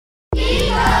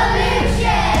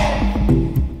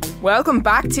Welcome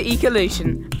back to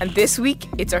Ecolution, and this week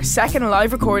it's our second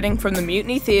live recording from the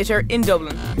Mutiny Theatre in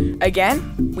Dublin.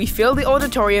 Again, we fill the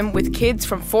auditorium with kids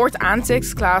from 4th and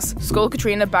 6th class Skull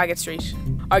Katrina Bagot Street.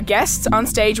 Our guests on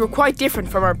stage were quite different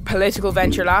from our political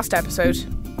venture last episode.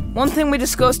 One thing we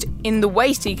discussed in the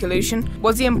Waste Ecolution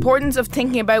was the importance of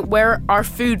thinking about where our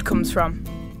food comes from.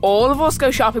 All of us go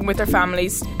shopping with our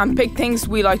families and pick things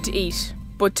we like to eat.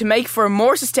 But to make for a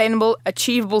more sustainable,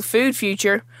 achievable food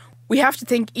future, we have to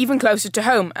think even closer to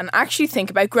home and actually think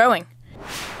about growing.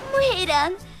 Wait, you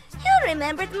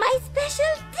remembered my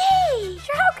special day.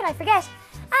 Sure, how could I forget?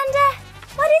 And,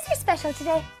 what is your special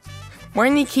today?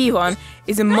 Myrnie Keown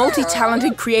is a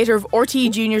multi-talented creator of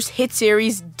RTE Junior's hit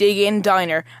series Dig In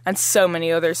Diner and so many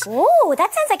others. Oh,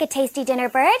 that sounds like a tasty dinner,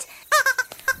 bird.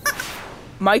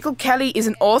 Michael Kelly is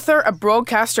an author, a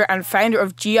broadcaster and founder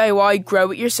of GIY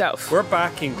Grow It Yourself. We're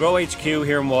back in Grow HQ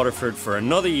here in Waterford for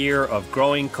another year of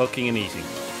growing, cooking and eating.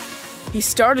 He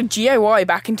started GIY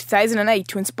back in 2008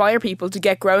 to inspire people to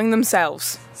get growing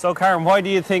themselves. So Karen, why do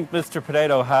you think Mr.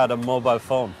 Potato had a mobile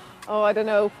phone? Oh, I don't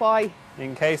know. Why?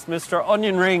 In case Mr.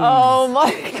 Onion rings. Oh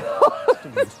my God.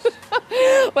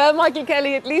 Well, Michael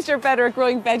Kelly, at least you're better at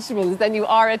growing vegetables than you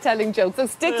are at telling jokes. So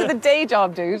stick to the day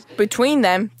job, dude. Between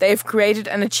them, they've created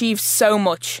and achieved so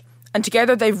much. And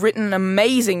together they've written an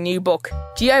amazing new book.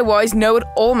 GIY's Know It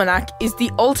Almanac is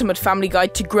the ultimate family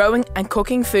guide to growing and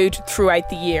cooking food throughout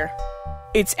the year.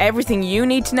 It's everything you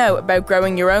need to know about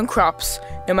growing your own crops,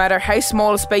 no matter how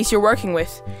small a space you're working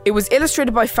with. It was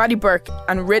illustrated by Faddy Burke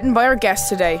and written by our guests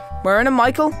today. Myrna and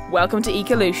Michael, welcome to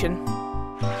Ecolution.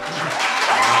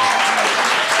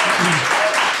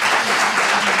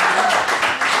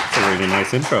 That's a really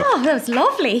nice intro. Oh, that was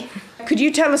lovely. Could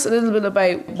you tell us a little bit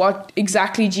about what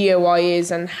exactly GIY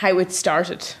is and how it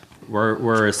started?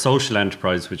 We're a social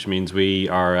enterprise, which means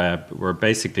we're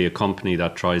basically a company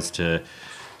that tries to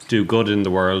do good in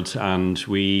the world, and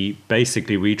we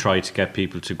try to get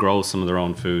people to grow some of their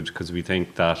own food, because we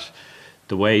think that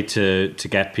the way to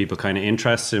get people kind of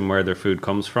interested in where their food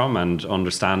comes from and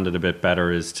understand it a bit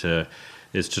better is to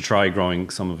try growing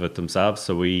some of it themselves.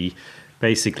 So we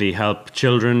basically help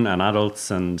children and adults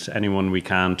and anyone we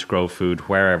can to grow food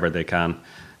wherever they can.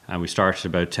 And we started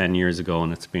about 10 years ago,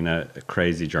 and it's been a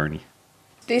crazy journey.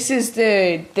 This is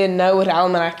the Know It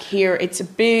Almanac here. It's a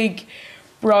big,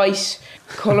 bright,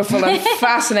 colourful and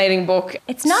fascinating book.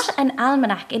 It's not an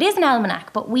almanac. It is an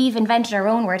almanac, but we've invented our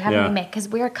own word, haven't we, Mick? Because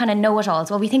we're kind of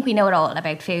know-it-alls. Well, we think we know it all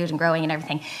about food and growing and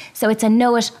everything. So it's a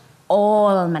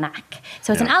know-it-almanac.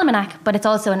 So it's an almanac, but it's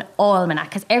also an almanac,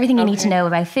 because everything you need to know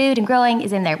about food and growing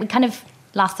is in there. We kind of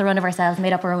lost the run of ourselves,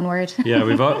 made up our own word. Yeah,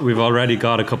 we've already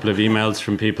got a couple of emails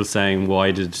from people saying,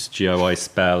 why did GIY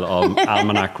spell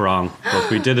almanac wrong?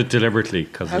 But we did it deliberately.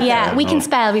 Yeah, we can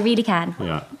spell, we really can.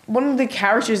 Yeah. One of the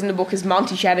characters in the book is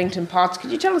Monty Sheddington Potts.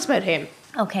 Could you tell us about him?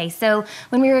 Okay, so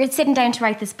when we were sitting down to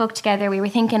write this book together, we were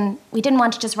thinking we didn't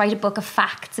want to just write a book of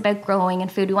facts about growing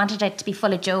and food. We wanted it to be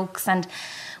full of jokes, and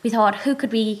we thought,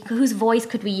 whose voice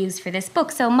could we use for this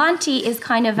book? So Monty is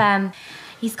kind of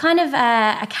he's kind of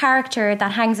a character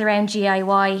that hangs around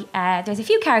GIY. There's a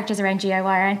few characters around GIY,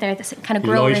 aren't there? This kind of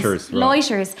growers,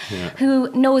 loiters,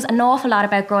 who knows an awful lot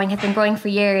about growing, have been growing for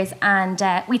years, and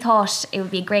we thought it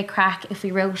would be a great crack if we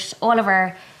wrote all of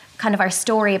our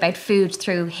story about food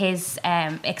through his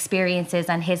experiences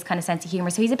and his kind of sense of humour.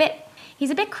 So he's a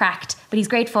bit cracked, but he's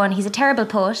great fun. He's a terrible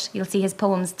poet. You'll see his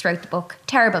poems throughout the book.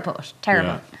 Terrible poet,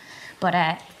 terrible. Yeah. But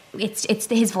it's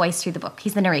his voice through the book.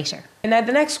 He's the narrator. And now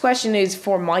the next question is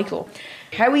for Michael.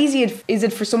 How easy is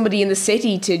it for somebody in the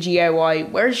city to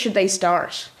GIY? Where should they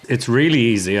start? It's really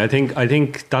easy. I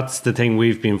think that's the thing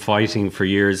we've been fighting for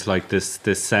years, like this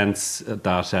sense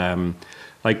that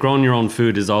like growing your own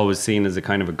food is always seen as a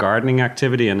kind of a gardening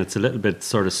activity, and it's a little bit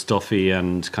sort of stuffy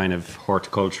and kind of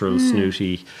horticultural,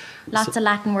 snooty. Lots of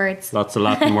Latin words. Lots of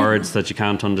Latin words that you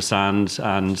can't understand,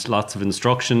 and lots of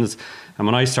instructions. And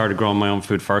when I started growing my own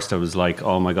food first, I was like,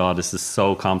 oh my God, this is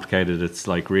so complicated. It's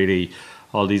like really,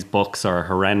 all these books are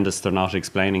horrendous. They're not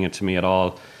explaining it to me at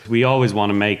all. We always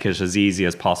want to make it as easy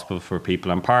as possible for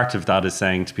people. And part of that is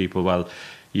saying to people, well,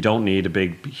 you don't need a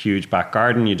big, huge back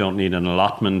garden. You don't need an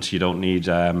allotment. You don't need,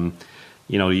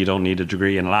 you don't need a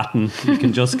degree in Latin. You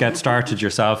can just get started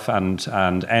yourself, and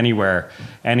anywhere,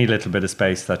 any little bit of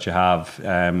space that you have,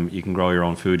 you can grow your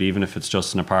own food, even if it's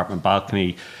just an apartment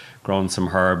balcony, growing some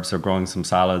herbs or growing some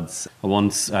salads.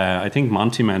 Once, I think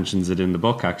Monty mentions it in the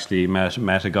book actually,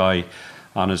 met a guy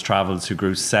on his travels who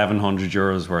grew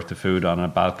 €700 worth of food on a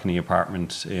balcony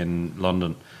apartment in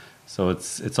London. So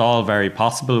it's all very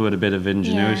possible with a bit of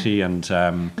ingenuity and.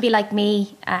 Be like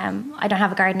me. I don't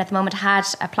have a garden at the moment. I had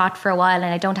a plot for a while,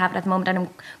 and I don't have it at the moment. And I'm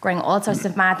growing all sorts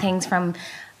of mad things, from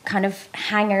kind of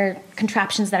hanger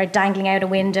contraptions that are dangling out a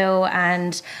window,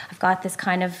 and I've got this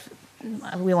kind of.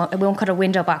 We won't cut a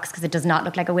window box because it does not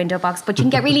look like a window box, but you can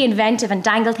get really inventive and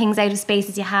dangle things out of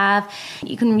spaces you have.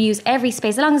 You can use every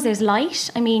space as long as there's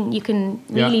light. I mean, you can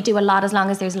really do a lot as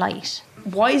long as there's light.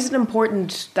 Why is it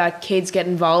important that kids get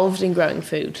involved in growing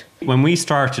food? When we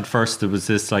started first, there was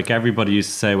this, like, everybody used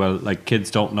to say, well, like,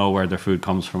 kids don't know where their food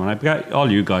comes from. And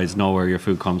all you guys know where your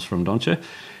food comes from, don't you?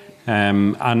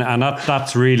 And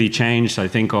that's really changed, I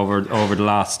think, over the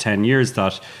last 10 years,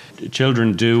 that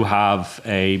children do have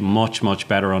a much, much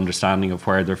better understanding of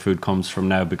where their food comes from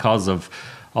now because of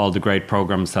all the great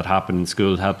programs that happen in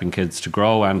school helping kids to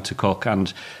grow and to cook.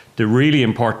 And the really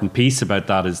important piece about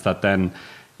that is that then,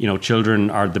 you know,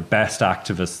 children are the best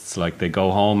activists. Like, they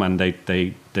go home and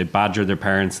they badger their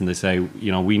parents and they say,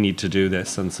 you know, we need to do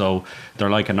this. And so they're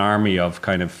like an army of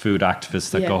kind of food activists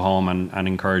that go home and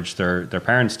encourage their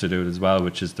parents to do it as well,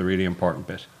 which is the really important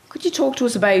bit. Could you talk to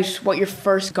us about what your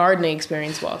first gardening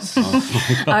experience was?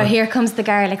 Oh, here comes the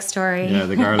garlic story. Yeah,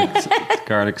 the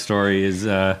garlic story is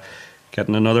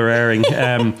getting another airing.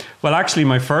 Well, actually,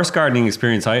 my first gardening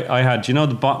experience, I had, you know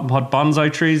what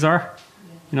bonsai trees are?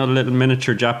 You know, the little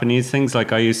miniature Japanese things?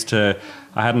 Like, I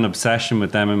had an obsession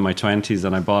with them in my 20s,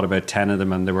 and I bought about 10 of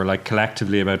them, and they were like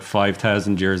collectively about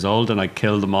 5,000 years old, and I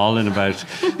killed them all in about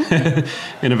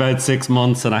in about 6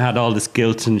 months, and I had all this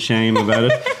guilt and shame about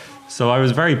it. So I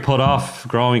was very put off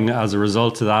growing as a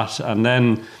result of that. And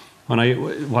then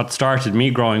what started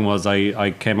me growing was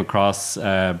I came across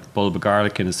a bulb of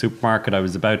garlic in a supermarket I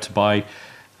was about to buy,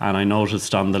 and I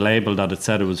noticed on the label that it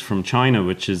said it was from China,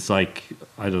 which is like,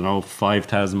 I don't know,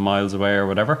 5,000 miles away or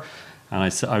whatever. And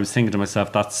I was thinking to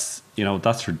myself, that's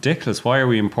ridiculous. Why are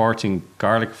we importing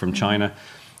garlic from China?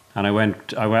 And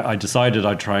I decided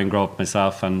I'd try and grow up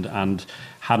myself, and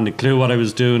hadn't a clue what I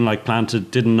was doing. Like,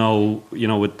 didn't know, you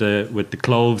know, with the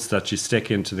cloves that you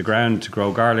stick into the ground to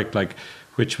grow garlic, like,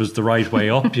 which was the right way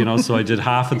up, you know. So I did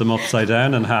half of them upside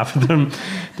down and half of them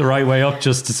the right way up,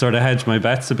 just to sort of hedge my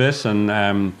bets a bit.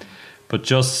 And but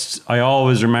just, I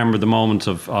always remember the moment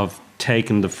of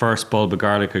taking the first bulb of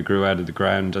garlic I grew out of the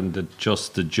ground, and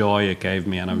the joy it gave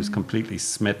me, and I was completely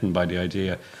smitten by the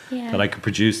idea that I could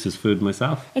produce this food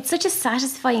myself. It's such a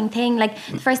satisfying thing. Like,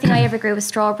 the first thing I ever grew was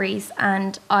strawberries,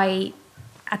 and I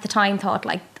at the time thought,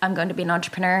 like, I'm going to be an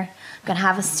entrepreneur. I'm going to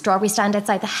have a strawberry stand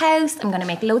outside the house. I'm going to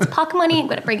make loads of pocket money. I'm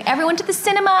going to bring everyone to the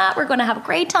cinema. We're going to have a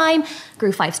great time.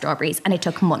 Grew 5 strawberries, and it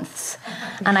took months.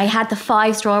 And I had the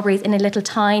 5 strawberries in a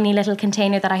tiny little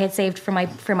container that I had saved for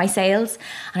my sales.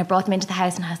 And I brought them into the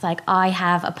house, and I was like, I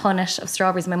have a punnet of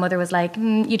strawberries. My mother was like,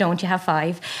 you don't, you have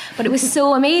 5. But it was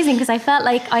so amazing, because I felt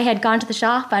like I had gone to the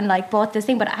shop and like bought this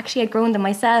thing, but actually I'd grown them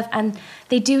myself. And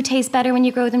they do taste better when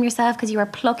you grow them yourself, because you are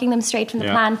plucking them straight from the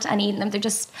plant and eating them.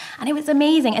 And it was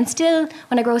amazing. And still,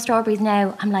 when I grow strawberries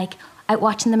now, I'm like out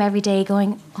watching them every day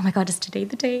going, oh my God, is today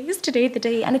the day? Is today the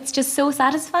day? And it's just so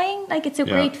satisfying. Like, it's a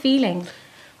great feeling.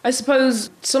 I suppose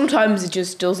sometimes it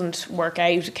just doesn't work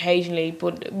out occasionally,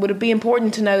 but would it be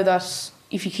important to know that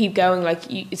if you keep going, like,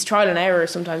 it's trial and error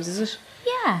sometimes, is it?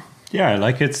 Yeah. Yeah,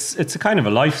 like, it's a kind of a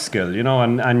life skill, you know,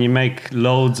 and you make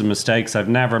loads of mistakes. I've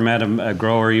never met a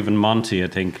grower, even Monty, I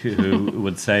think, who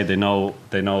would say they know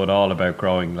it all about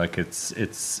growing. Like,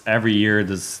 it's every year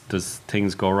there's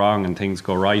things go wrong and things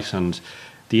go right, and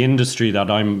the industry that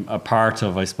I'm a part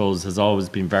of, I suppose, has always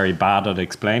been very bad at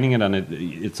explaining it, and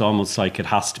it's almost like it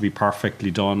has to be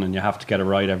perfectly done and you have to get it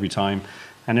right every time.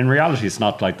 And in reality, it's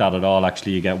not like that at all.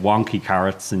 Actually, you get wonky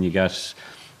carrots, and you get,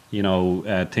 you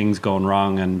know, things going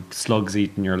wrong and slugs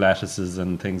eating your lettuces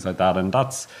and things like that. And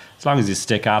that's, as long as you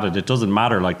stick at it, it doesn't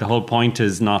matter. Like, the whole point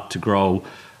is not to grow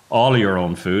all of your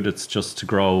own food. It's just to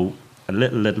grow a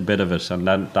little bit of it, and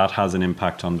then that has an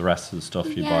impact on the rest of the stuff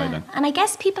you buy then. And I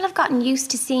guess people have gotten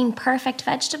used to seeing perfect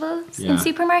vegetables in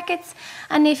supermarkets.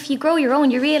 And if you grow your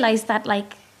own, you realise that,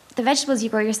 like, the vegetables you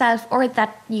grow yourself or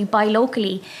that you buy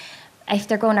locally, if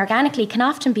they're grown organically, can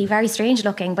often be very strange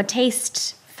looking but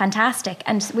taste fantastic.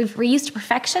 And we're used to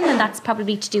perfection, and that's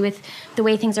probably to do with the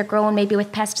way things are grown, maybe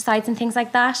with pesticides and things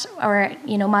like that, or,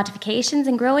 you know, modifications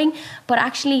in growing. But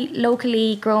actually,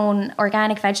 locally grown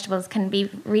organic vegetables can be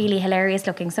really hilarious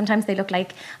looking. Sometimes they look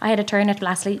like, I had a turnip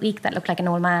last week that looked like an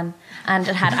old man, and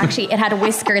it had a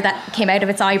whisker that came out of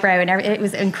its eyebrow, and it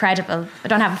was incredible. I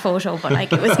don't have a photo, but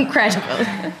like, it was incredible.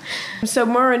 So,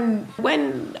 Muireann,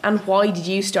 when and why did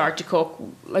you start to cook?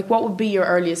 Like, what would be your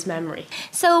earliest memory?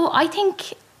 So I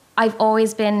think I've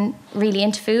always been really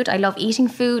into food. I love eating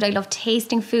food. I love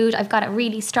tasting food. I've got a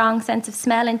really strong sense of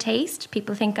smell and taste.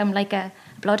 People think I'm like a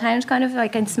bloodhound kind of. I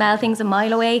can smell things a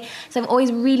mile away. So I've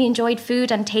always really enjoyed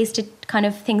food and tasted kind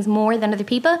of things more than other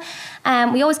people.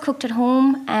 We always cooked at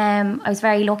home. I was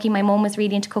very lucky. My mum was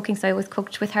really into cooking, so I always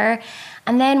cooked with her.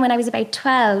 And then when I was about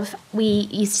 12, we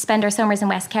used to spend our summers in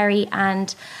West Kerry,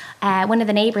 and one of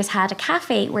the neighbours had a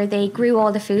cafe where they grew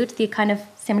all the food, the kind of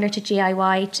similar to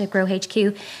GIY, to Grow HQ.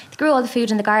 They grew all the food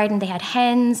in the garden. They had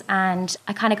hens, and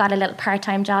I kind of got a little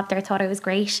part-time job there. I thought it was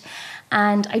great.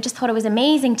 And I just thought it was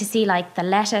amazing to see like the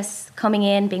lettuce coming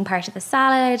in, being part of the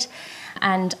salad.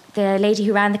 And the lady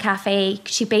who ran the cafe,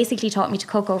 she basically taught me to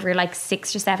cook over like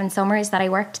 6 or 7 summers that I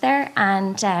worked there.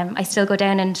 And I still go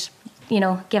down and,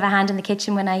 give a hand in the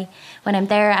kitchen when I'm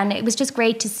there. And it was just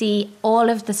great to see all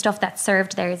of the stuff that's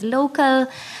served there is local.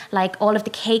 Like all of the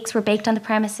cakes were baked on the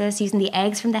premises using the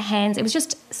eggs from the hens. It was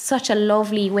just such a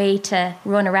lovely way to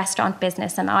run a restaurant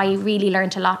business, and I really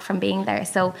learned a lot from being there.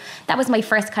 So that was my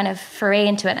first kind of foray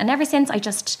into it. And ever since, I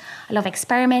love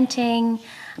experimenting.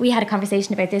 We had a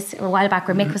conversation about this a while back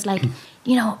where Mick was like,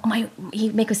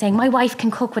 Mick was saying, my wife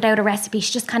can cook without a recipe.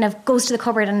 She just kind of goes to the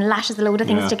cupboard and lashes a load of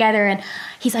things together. And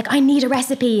he's like, I need a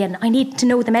recipe and I need to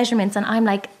know the measurements. And I'm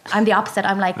like, I'm the opposite.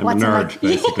 I'm like, what's a nerd,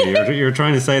 basically. You're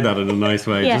trying to say that in a nice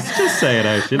way. Yeah. Just say it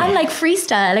out. I'm like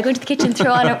freestyle. I go into the kitchen,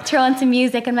 throw on some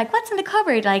music. I'm like, what's in the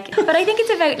cupboard? But I think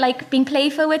it's about like being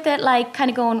playful with it, like kind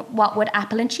of going, what would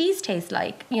apple and cheese taste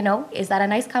like? Is that a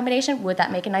nice combination? Would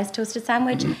that make a nice toasted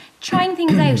sandwich? Trying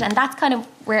things out. And that's kind of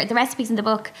where the recipes in the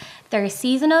book, they're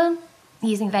seasonal,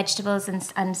 using vegetables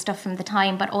and stuff from the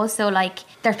time, but also like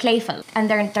they're playful and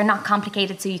they're not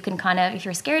complicated. So you can kind of, if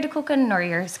you're scared of cooking or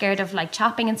you're scared of like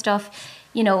chopping and stuff,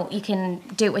 you can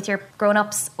do it with your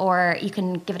grown-ups or you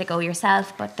can give it a go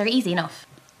yourself, but they're easy enough.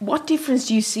 What difference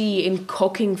do you see in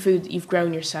cooking food that you've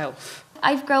grown yourself?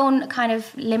 I've grown kind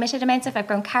of limited amounts of. I've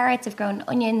grown carrots, I've grown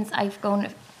onions,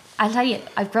 I'll tell you,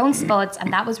 I've grown spuds,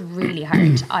 and that was really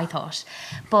hard, I thought.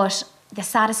 But the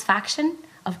satisfaction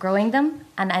of growing them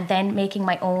and then making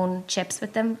my own chips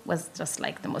with them was just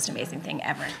like the most amazing thing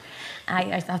ever.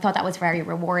 I thought that was very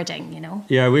rewarding,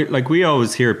 Yeah, we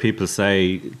always hear people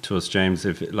say to us, James,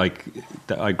 if like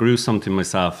I grew something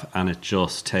myself and it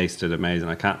just tasted amazing.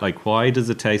 I can't, like, why does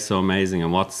it taste so amazing?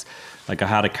 And what's, like, I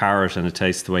had a carrot and it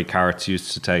tastes the way carrots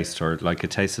used to taste, or like it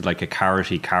tasted like a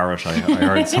carroty carrot. I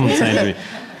heard someone saying to me.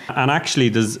 And actually,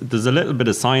 there's a little bit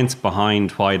of science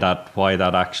behind why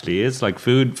that actually is. Like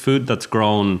food that's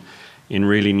grown in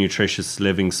really nutritious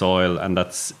living soil and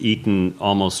that's eaten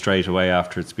almost straight away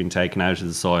after it's been taken out of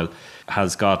the soil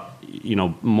has got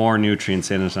more nutrients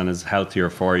in it and is healthier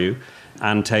for you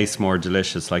and tastes more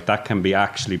delicious. Like that can be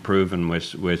actually proven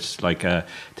with like a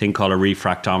thing called a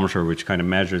refractometer, which kind of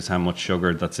measures how much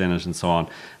sugar that's in it and so on.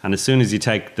 And as soon as you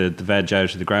take the veg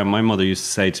out of the ground, my mother used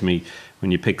to say to me, when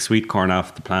you pick sweet corn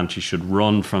off the plant, you should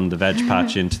run from the veg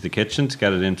patch into the kitchen to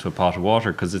get it into a pot of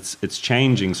water, because it's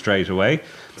changing straight away.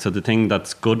 So the thing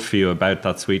that's good for you about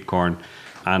that sweet corn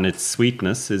and its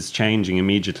sweetness is changing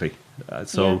immediately.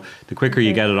 So the quicker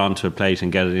you get it onto a plate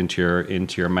and get it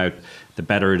into your mouth, the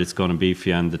better it's going to be for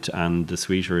you, and the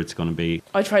sweeter it's going to be.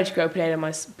 I tried to grow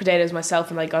potatoes myself,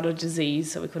 and I got a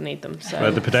disease, so we couldn't eat them. So.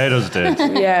 Well, the potatoes did.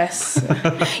 Yes.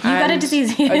 You got a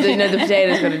disease. The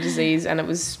potatoes got a disease, and it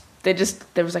was there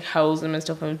was like holes in them and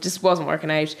stuff, and it just wasn't working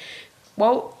out.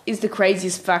 What is the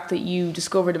craziest fact that you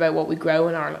discovered about what we grow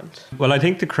in Ireland? Well, I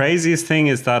think the craziest thing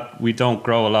is that we don't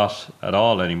grow a lot at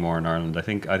all anymore in Ireland. I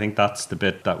think that's the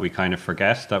bit that we kind of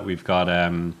forget, that we've got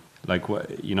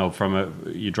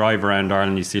you drive around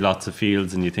Ireland, you see lots of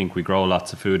fields and you think we grow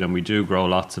lots of food, and we do grow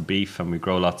lots of beef and we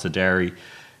grow lots of dairy,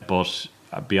 but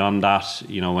beyond that,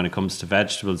 when it comes to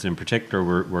vegetables in particular,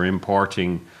 we're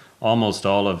importing almost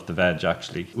all of the veg,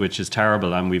 actually, which is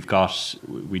terrible. And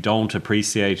we don't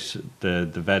appreciate the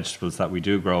vegetables that we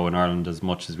do grow in Ireland as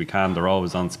much as we can. They're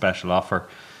always on special offer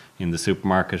in the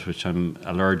supermarket, which I'm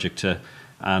allergic to.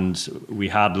 And we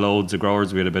had loads of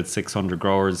growers. We had about 600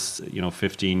 growers,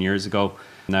 15 years ago.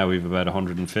 Now we've about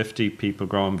 150 people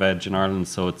growing veg in Ireland.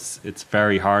 So it's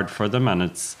very hard for them,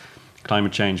 and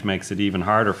climate change makes it even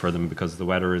harder for them because the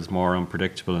weather is more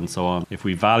unpredictable and so on. If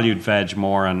we valued veg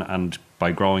more and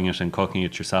by growing it and cooking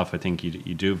it yourself, I think you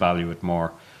do value it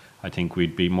more. I think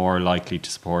we'd be more likely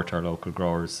to support our local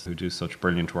growers who do such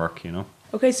brilliant work,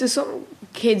 Okay, so some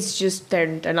kids they're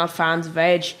not fans of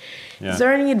veg. Yeah. Is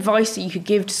there any advice that you could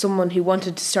give to someone who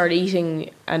wanted to start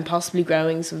eating and possibly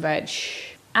growing some veg?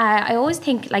 I always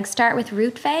think like start with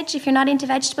root veg if you're not into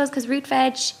vegetables, because root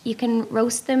veg, you can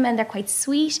roast them and they're quite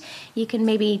sweet. You can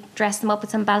maybe dress them up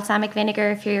with some balsamic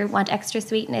vinegar if you want extra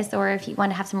sweetness, or if you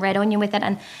want to have some red onion with it.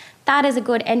 And that is a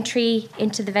good entry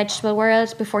into the vegetable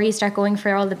world before you start going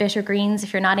for all the bitter greens.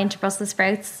 If you're not into Brussels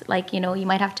sprouts, like, you know, you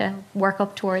might have to work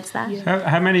up towards that. Yeah.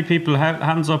 How many people,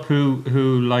 hands up,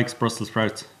 who likes Brussels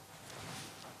sprouts?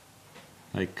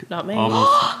 Like Not me.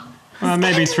 Almost, well,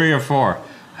 maybe 3 or 4.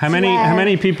 How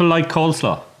many people like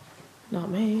coleslaw?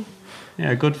 Not me. Yeah,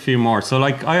 a good few more. So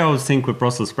like I always think with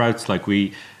Brussels sprouts, like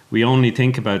we only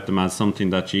think about them as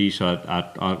something that you eat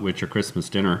at with your Christmas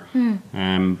dinner.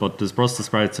 But there's Brussels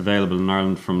sprouts available in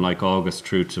Ireland from like August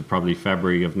through to probably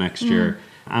February of next year.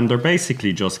 And they're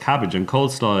basically just cabbage, and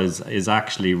coleslaw is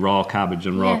actually raw cabbage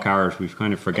and raw carrot. We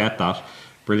kind of forget that.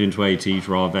 Brilliant way to eat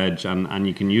raw veg, and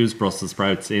you can use Brussels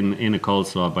sprouts in a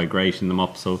coleslaw by grating them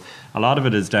up. So a lot of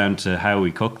it is down to how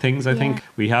we cook things, I think.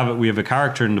 We have a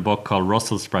character in the book called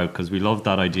Russell Sprout, because we love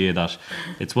that idea that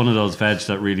it's one of those veg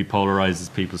that really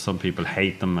polarizes people. Some people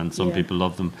hate them and some people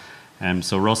love them.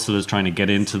 So Russell is trying to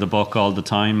get into the book all the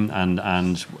time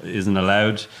and isn't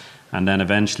allowed. And then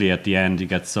eventually at the end he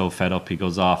gets so fed up he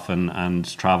goes off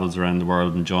and travels around the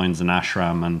world and joins an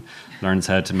ashram and learns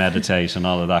how to meditate and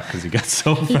all of that because he gets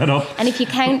so fed up. And if you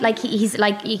count, like he's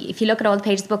like, if you look at all the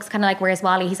pages of the books, kind of like Where's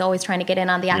Wally, he's always trying to get in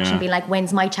on the action, being like,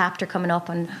 when's my chapter coming up?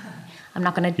 And I'm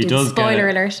not going to do spoiler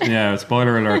alert. Yeah,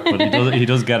 spoiler alert, but he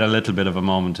does get a little bit of a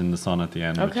moment in the sun at the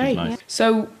end, which is nice.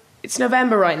 So it's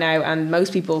November right now and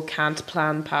most people can't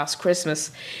plan past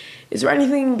Christmas. Is there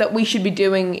anything that we should be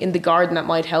doing in the garden that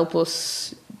might help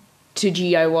us to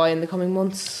DIY in the coming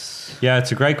months? Yeah,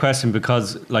 it's a great question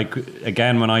because, like,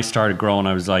 again, when I started growing,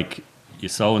 I was like, you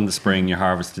sow in the spring, you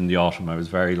harvest in the autumn. I was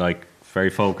very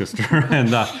focused around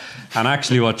that. And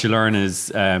actually what you learn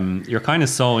is you're kind of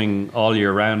sowing all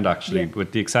year round, actually,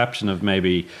 with the exception of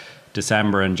maybe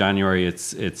December and January.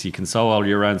 It's you can sow all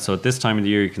year round. So at this time of the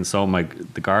year you can sow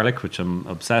the garlic, which I'm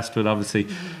obsessed with, obviously.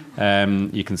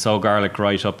 You can sow garlic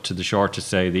right up to the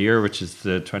shortest day of the year, which is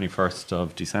the 21st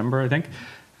of December, I think.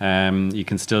 You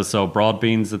can still sow broad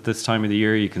beans at this time of the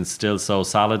year. You can still sow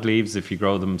salad leaves if you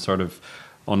grow them sort of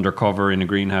undercover in a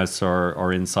greenhouse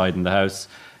or inside in the house.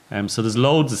 So there's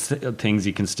loads of things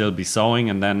you can still be sowing,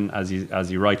 and then as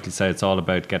you rightly say, it's all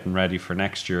about getting ready for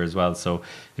next year as well. So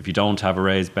if you don't have a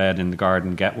raised bed in the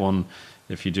garden, get one.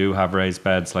 If you do have raised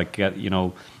beds,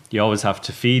 you always have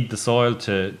to feed the soil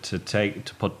to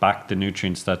put back the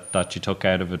nutrients that you took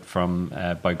out of it from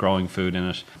by growing food in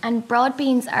it. And broad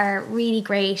beans are really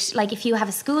great. Like if you have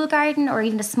a school garden or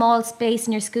even a small space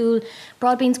in your school,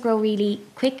 broad beans grow really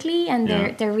quickly, and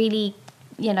they're really,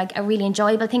 like a really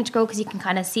enjoyable thing to grow because you can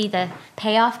kind of see the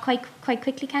payoff quite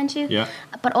quickly, can't you? Yeah.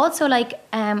 But also,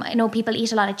 I know people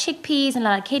eat a lot of chickpeas and a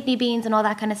lot of kidney beans and all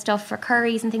that kind of stuff for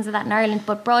curries and things like that in Ireland.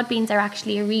 But broad beans are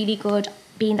actually a really good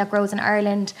bean that grows in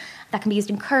Ireland that can be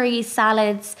used in curries,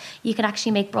 salads. You can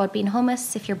actually make broad bean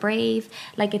hummus if you're brave.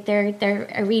 They're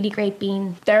a really great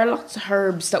bean. There are lots of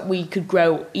herbs that we could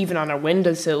grow even on our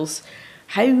windowsills.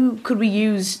 How could we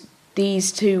use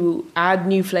these to add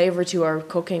new flavour to our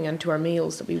cooking and to our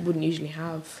meals that we wouldn't usually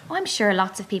have? I'm sure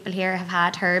lots of people here have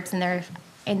had herbs in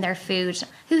their food.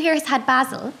 Who here has had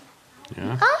basil?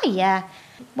 Yeah. Oh yeah.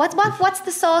 What's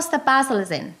the sauce that basil is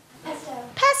in?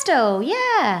 Pesto,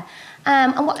 yeah.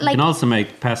 And you can also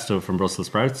make pesto from Brussels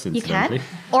sprouts, incidentally. You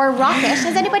can. Or rocket.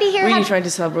 Has anybody here really trying to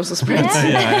sell Brussels sprouts?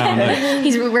 Yeah, I am.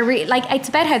 It's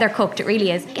about how they're cooked, it really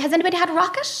is. Has anybody had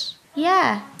rocket?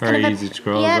 Yeah. Very easy to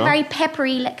grow. Yeah, as well. very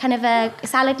peppery, kind of a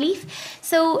salad leaf.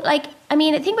 So,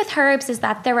 the thing with herbs is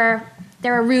that there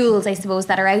are rules, I suppose,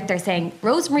 that are out there saying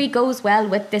rosemary goes well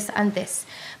with this and this.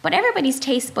 But everybody's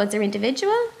taste buds are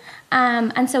individual.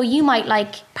 And so you might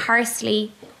like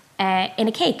parsley in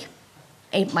a cake.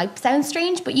 It might sound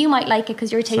strange, but you might like it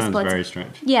because your taste buds... Sounds very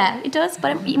strange. Yeah, it does.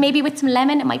 But maybe with some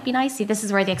lemon, it might be nice. See, this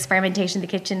is where the experimentation in the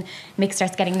kitchen Mick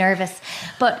starts getting nervous.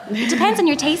 But it depends on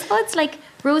your taste buds.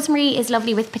 Rosemary is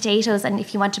lovely with potatoes, and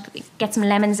if you want to get some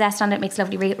lemon zest on it, it makes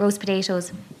lovely roast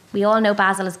potatoes. We all know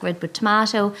basil is good with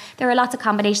tomato. There are lots of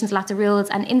combinations, lots of rules.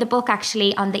 And in the book,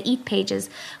 actually, on the Eat pages,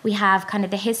 we have kind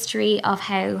of the history of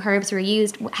how herbs were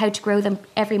used, how to grow them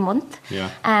every month.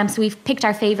 Yeah. So we've picked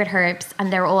our favourite herbs,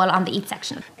 and they're all on the Eat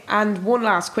section. And one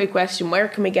last quick question. Where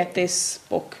can we get this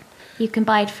book? You can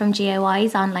buy it from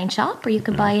GOI's online shop, or you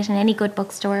can buy it in any good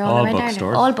bookstore all around Ireland.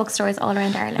 All bookstores all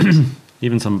around Ireland.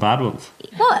 Even some bad ones.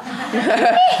 What?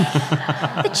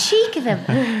 The cheek of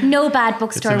him. No bad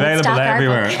bookstore It's would available stock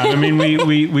everywhere. our book. And I mean,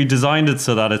 we designed it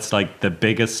so that it's like the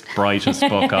biggest, brightest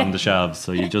book on the shelves.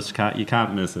 So you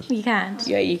can't miss it. You can't.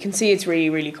 Yeah, you can see it's really,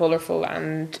 really colourful,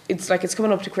 and it's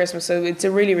coming up to Christmas, so it's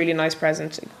a really, really nice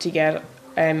present to get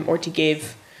or to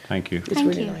give. Thank you. It's Thank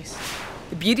really you. nice.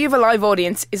 The beauty of a live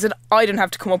audience is that I don't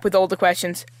have to come up with all the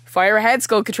questions. Fire ahead,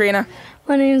 Skull Katrina.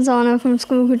 My name is Anna from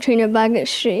School Katrina Baggett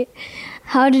Street.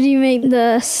 How did you make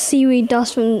the seaweed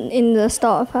dustbin in the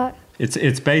starter pack?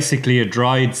 It's basically a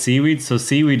dried seaweed. So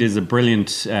seaweed is a brilliant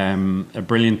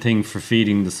thing for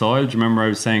feeding the soil. Do you remember I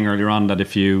was saying earlier on that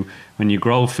when you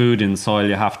grow food in soil,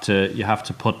 you have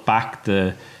to put back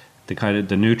the kind of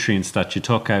the nutrients that you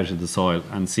took out of the soil,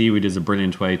 and seaweed is a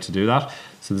brilliant way to do that.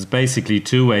 So there's basically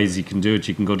two ways you can do it.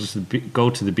 You can go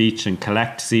to the beach and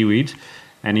collect seaweed.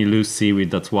 Any loose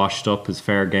seaweed that's washed up is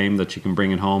fair game that you can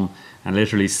bring it home and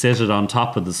literally sit it on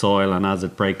top of the soil, and as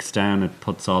it breaks down, it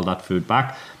puts all that food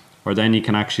back. Or then you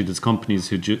can there's companies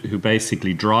who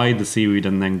basically dry the seaweed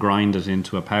and then grind it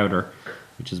into a powder,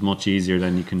 which is much easier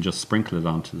than you can just sprinkle it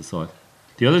onto the soil.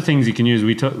 The other things you can use,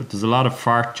 there's a lot of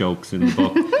fart jokes in the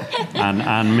book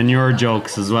and manure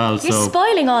jokes as well. You're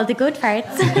spoiling all the good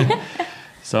parts.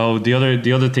 So the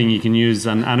other thing you can use,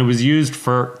 and it was used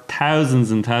for thousands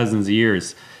and thousands of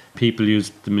years. People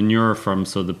used the manure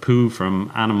the poo from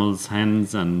animals,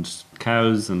 hens and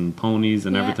cows and ponies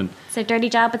and everything. It's a dirty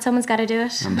job, but someone's got to do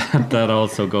it. And that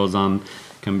also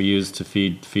can be used to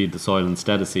feed the soil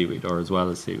instead of seaweed, or as well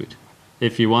as seaweed.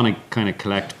 If you want to kind of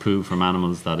collect poo from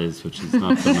animals, that is, which is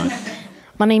not so nice.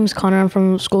 My name's Connor. I'm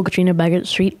from School Katrina Baggett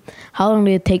Street. How long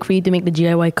did it take for you to make the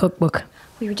DIY cookbook?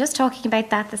 We were just talking about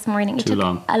that this morning. It Too took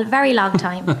long. a very long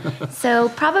time. So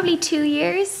probably 2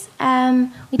 years.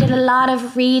 We did a lot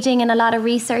of reading and a lot of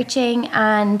researching,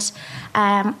 and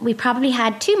we probably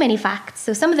had too many facts.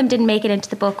 So some of them didn't make it into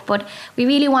the book, but we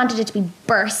really wanted it to be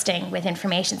bursting with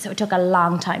information. So it took a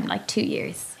long time, like 2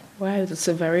 years. Wow, that's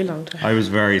a very long time. I was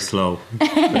very slow,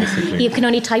 basically. You can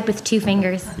only type with 2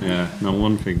 fingers. Yeah, no,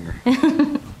 1 finger.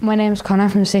 My name's Connor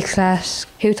from 6th class.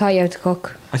 Who taught you how to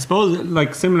cook? I suppose,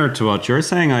 like similar to what you're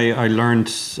saying, I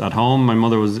learned at home. My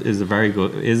mother is a very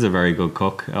good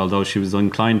cook, although she was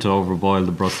inclined to overboil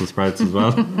the Brussels sprouts as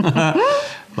well,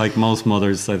 like most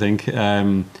mothers, I think.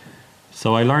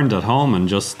 So I learned at home and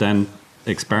just then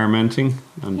experimenting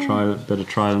and a bit of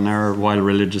trial and error while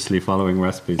religiously following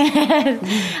recipes.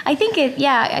 I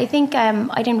think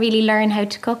I didn't really learn how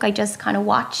to cook. I just kind of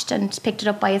watched and picked it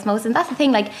up by osmosis. And that's the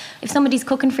thing, like if somebody's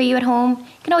cooking for you at home,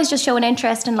 you can always just show an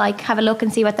interest and like have a look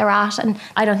and see what they're at. And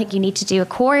I don't think you need to do a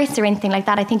course or anything like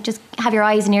that. I think just have your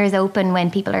eyes and ears open when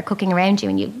people are cooking around you,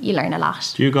 and you learn a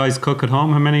lot. Do you guys cook at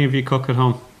home? How many of you cook at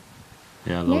home?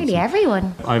 Yeah, Nearly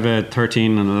everyone. I have a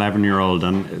 13 and 11-year-old,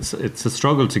 and it's a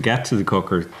struggle to get to the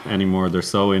cooker anymore. They're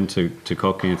so into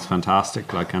cooking; it's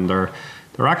fantastic. Like, and they're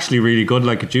actually really good.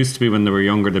 Like it used to be when they were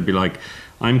younger, they'd be like,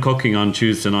 "I'm cooking on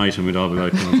Tuesday night," and we'd all be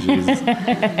like, "Oh Jesus!"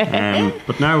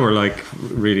 But now we're like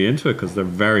really into it because they're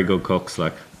very good cooks.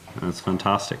 Like, and it's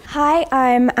fantastic. Hi,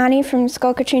 I'm Annie from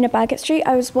Skull Katrina Baggett Street.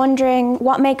 I was wondering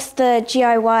what makes the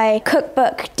DIY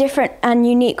cookbook different and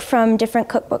unique from different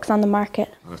cookbooks on the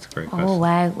market. That's a great question. Oh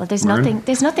wow! Well, there's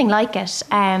nothing like it.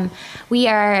 We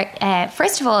are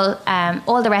first of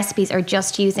all the recipes are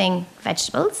just using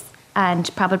vegetables and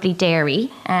probably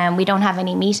dairy. We don't have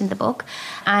any meat in the book,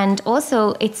 and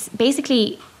also it's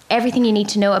basically everything you need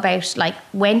to know about like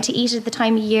when to eat it at the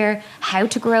time of year, how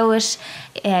to grow it.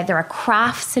 There are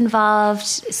crafts involved,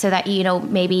 so that you know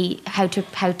maybe how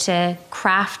to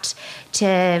craft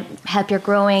to help your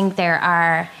growing. There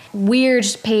are weird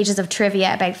pages of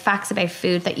trivia about facts about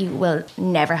food that you will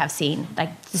never have seen, like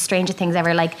the strangest things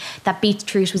ever, like that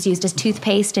beetroot was used as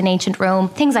toothpaste in ancient Rome,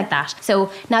 things like that.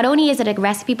 So not only is it a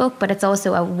recipe book, but it's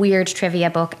also a weird trivia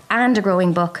book and a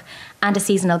growing book and a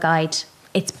seasonal guide.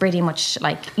 It's pretty much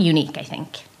like unique, I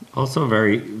think. Also a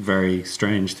very, very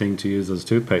strange thing to use as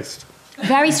toothpaste.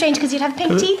 Very strange, because you'd have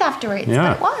pink teeth afterwards.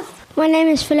 Yeah. But it was. My name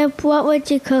is Philip. What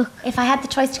would you cook? If I had the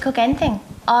choice to cook anything,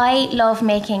 I love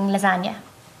making lasagna.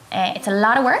 It's a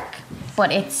lot of work,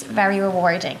 but it's very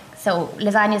rewarding. So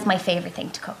lasagna is my favourite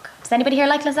thing to cook. Does anybody here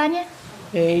like lasagna?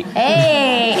 Hey,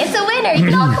 it's a winner. You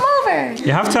can all come over.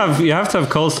 You have to have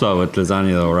coleslaw with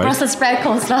lasagna, though, right? Brussels sprout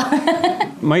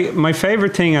coleslaw. My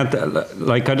favourite thing I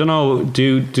don't know.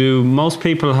 Do most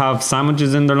people have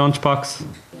sandwiches in their lunchbox,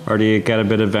 or do you get a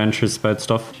bit adventurous about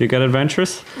stuff? Do you get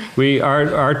adventurous?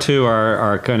 Our two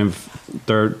are kind of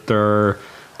they're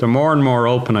more and more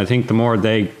open. I think the more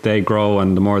they grow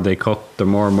and the more they cook, the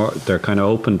more they're kind of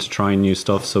open to trying new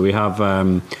stuff. So we have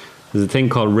There's a thing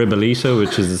called ribollita,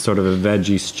 which is a sort of a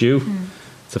veggie stew.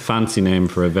 It's a fancy name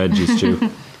for a veggie stew.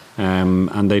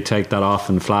 And they take that off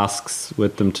in flasks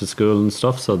with them to school and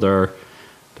stuff. So they're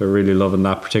really loving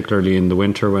that, particularly in the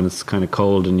winter when it's kind of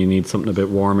cold and you need something a bit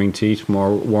warming to eat,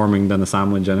 more warming than a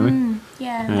sandwich anyway.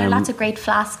 Yeah, there are lots of great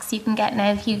flasks you can get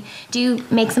now. If you do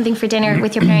make something for dinner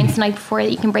with your parents the night before,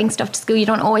 that you can bring stuff to school. You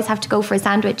don't always have to go for a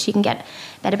sandwich. You can get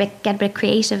a bit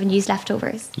creative and use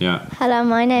leftovers. Yeah. Hello,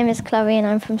 my name is Chloe and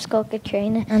I'm from Skull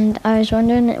Katrina, and I was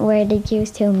wondering, where did you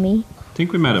two meet? I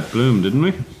think we met at Bloom, didn't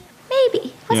we?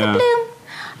 Maybe. Was it Bloom?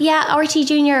 Yeah, RT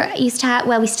Junior used to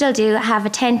we still do have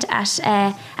a tent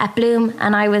at Bloom,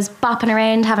 and I was bopping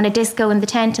around having a disco in the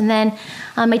tent, and then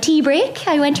on my tea break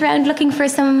I went around looking for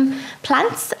some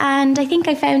plants, and I think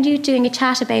I found you doing a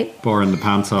chat about boring the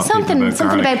pants off something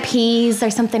about peas or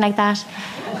something like that.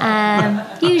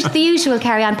 The usual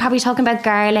carry on, probably talking about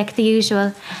garlic, the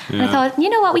usual. And I thought, you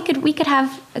know what, we could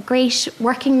have a great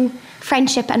working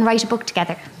friendship and write a book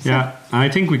together. So. Yeah, and I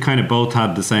think we kind of both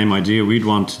had the same idea. We'd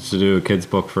wanted to do a kids'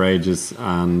 book for ages,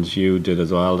 and you did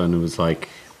as well. And it was like,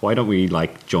 why don't we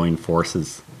like join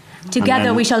forces?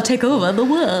 Together we shall take over the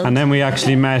world. And then we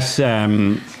actually met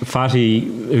Fatty,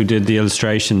 who did the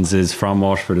illustrations, is from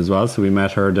Waterford as well. So we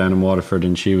met her down in Waterford,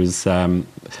 and she was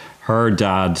her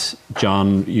dad,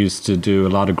 John, used to do a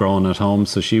lot of growing at home,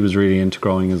 so she was really into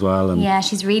growing as well. And yeah,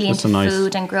 she's really into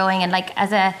food and growing, and like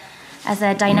as a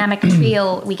dynamic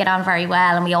trio, we get on very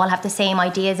well, and we all have the same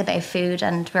ideas about food,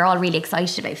 and we're all really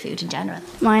excited about food in general.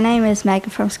 My name is Megan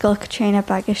from Skull Katrina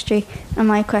Bagot Street, and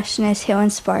my question is, who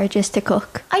inspired you to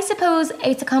cook? I suppose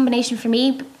it's a combination for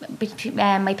me between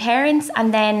my parents,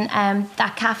 and then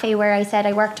that cafe where I said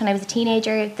I worked when I was a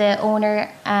teenager. The owner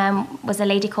was a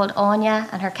lady called Anya,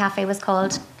 and her cafe was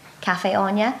called Cafe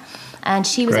Anya, and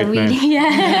she was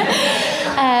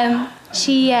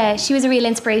She was a real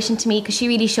inspiration to me, because she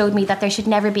really showed me that there should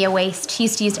never be a waste. She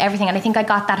used to use everything, and I think I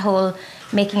got that whole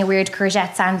making a weird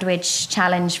courgette sandwich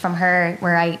challenge from her,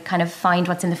 where I kind of find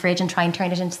what's in the fridge and try and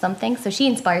turn it into something. So she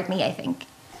inspired me, I think.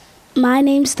 My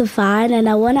name's Devine, and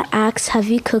I want to ask, have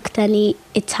you cooked any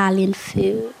Italian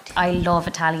food? I love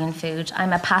Italian food.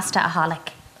 I'm a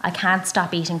pasta-aholic. I can't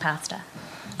stop eating pasta.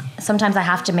 Sometimes I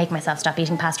have to make myself stop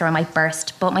eating pasta or I might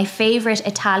burst. But my favourite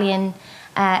Italian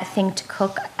thing to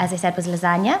cook, as I said, was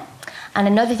lasagna. And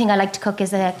another thing I like to cook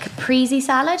is a caprese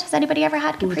salad. Has anybody ever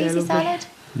had caprese salad?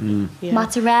 Yeah.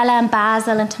 Mozzarella and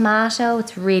basil and tomato.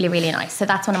 It's really, really nice. So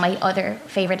that's one of my other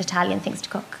favourite Italian things to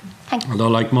cook. Thank you. Although,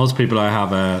 like most people, I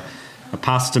have a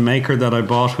pasta maker that I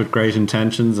bought with great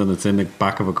intentions, and it's in the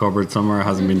back of a cupboard somewhere. It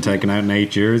hasn't been taken out in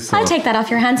 8 years. So. I'll take that off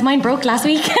your hands. Mine broke last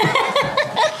week.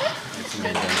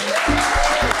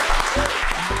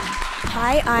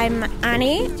 Hi, I'm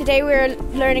Annie. Today we're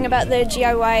learning about the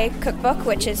GIY cookbook,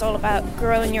 which is all about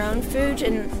growing your own food,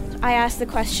 and I asked the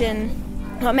question,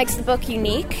 what makes the book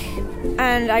unique?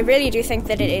 And I really do think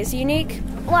that it is unique.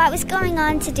 What was going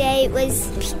on today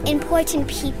was important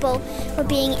people were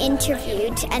being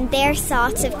interviewed, and their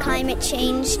thoughts of climate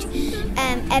change,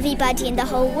 everybody in the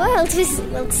whole world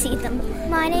will see them.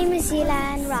 My name is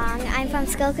Yulan Rong. I'm from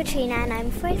Skull Katrina and I'm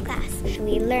 4th class.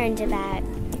 We learned about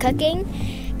cooking,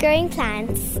 growing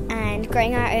plants and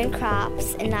growing our own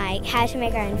crops, and like how to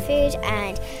make our own food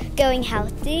and going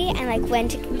healthy, and like when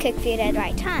to cook food at the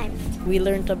right time. We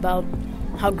learned about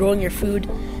how growing your food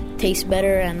tastes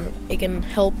better and it can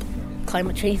help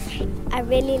climate change. I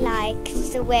really liked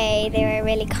the way they were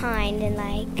really kind, and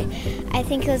like I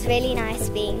think it was really nice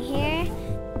being here.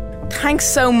 Thanks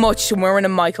so much to Muireann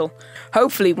and Michael.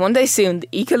 Hopefully one day soon the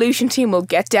Ecolution team will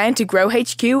get down to Grow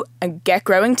HQ and get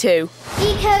growing too.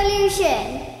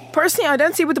 Ecolution! Personally, I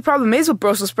don't see what the problem is with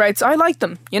Brussels sprouts. I like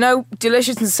them. You know,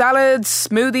 delicious in salads,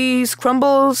 smoothies,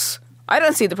 crumbles. I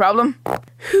don't see the problem.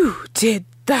 Who did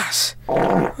that?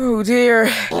 Oh dear.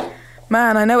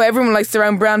 Man, I know everyone likes their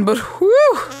own brand, but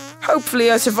whew, hopefully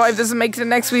I survive this and make it to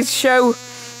next week's show.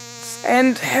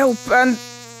 And help and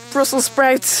Brussels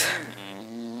sprouts.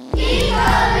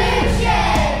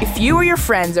 Ecolution! If you or your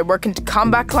friends are working to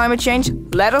combat climate change,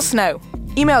 let us know.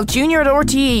 Email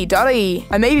junior@rte.ie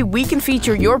and maybe we can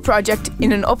feature your project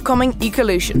in an upcoming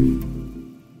Ecolution.